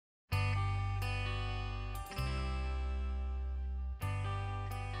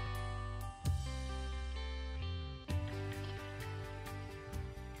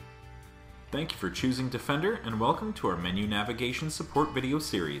Thank you for choosing Defender and welcome to our menu navigation support video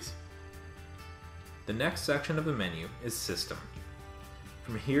series. The next section of the menu is System.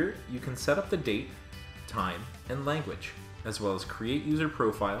 From here, you can set up the date, time, and language, as well as create user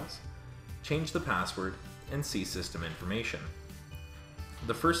profiles, change the password, and see system information.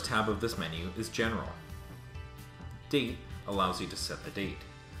 The first tab of this menu is General. Date allows you to set the date.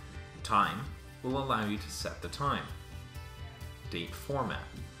 Time will allow you to set the time. Date format.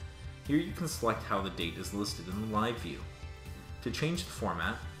 Here you can select how the date is listed in the live view. To change the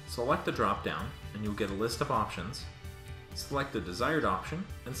format, select the drop-down and you'll get a list of options. Select the desired option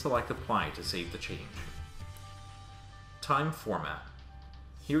and select Apply to save the change. Time format.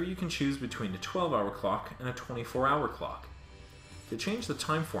 Here you can choose between a 12-hour clock and a 24-hour clock. To change the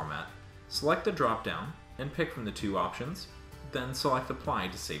time format, select the drop-down and pick from the two options, then select Apply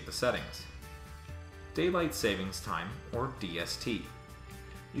to save the settings. Daylight Savings Time, or DST.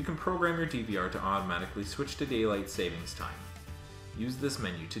 You can program your DVR to automatically switch to Daylight Savings Time. Use this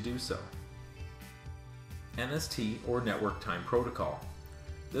menu to do so. NST, or Network Time Protocol.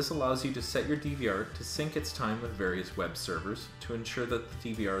 This allows you to set your DVR to sync its time with various web servers to ensure that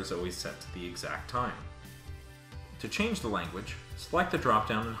the DVR is always set to the exact time. To change the language, select the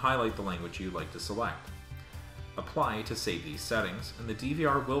drop-down and highlight the language you'd like to select. Apply to save these settings, and the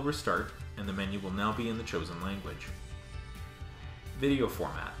DVR will restart, and the menu will now be in the chosen language. Video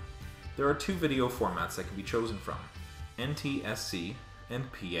format. There are two video formats that can be chosen from, NTSC and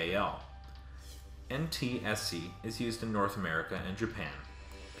PAL. NTSC is used in North America and Japan.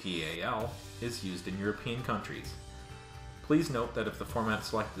 PAL is used in European countries. Please note that if the format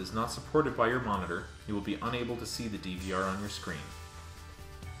selected is not supported by your monitor, you will be unable to see the DVR on your screen.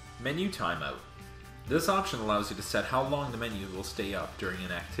 Menu timeout. This option allows you to set how long the menu will stay up during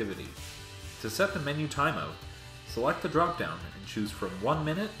an activity. To set the menu timeout, select the drop-down and choose from 1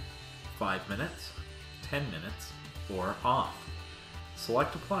 minute, 5 minutes, 10 minutes, or off.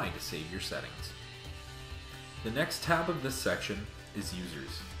 Select Apply to save your settings. The next tab of this section is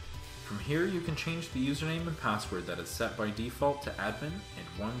Users. From here you can change the username and password that is set by default to admin in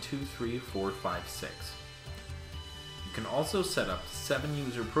 123456. You can also set up 7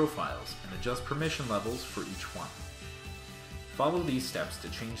 user profiles and adjust permission levels for each one. Follow these steps to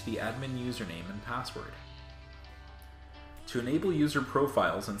change the admin username and password. To enable user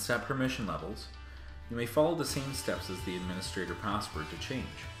profiles and set permission levels, you may follow the same steps as the administrator password to change.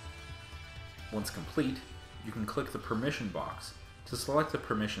 Once complete, you can click the permission box to select the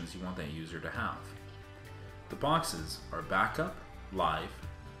permissions you want that user to have. The boxes are Backup, Live,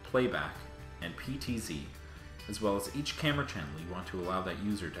 Playback, and PTZ, as well as each camera channel you want to allow that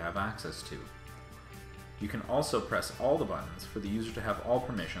user to have access to. You can also press all the buttons for the user to have all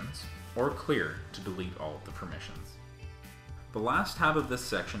permissions, or clear to delete all of the permissions. The last tab of this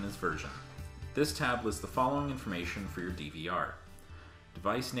section is Version. This tab lists the following information for your DVR: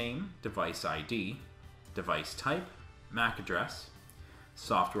 device name, device ID, device type, MAC address,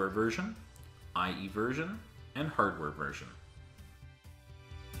 software version, IE version, and hardware version.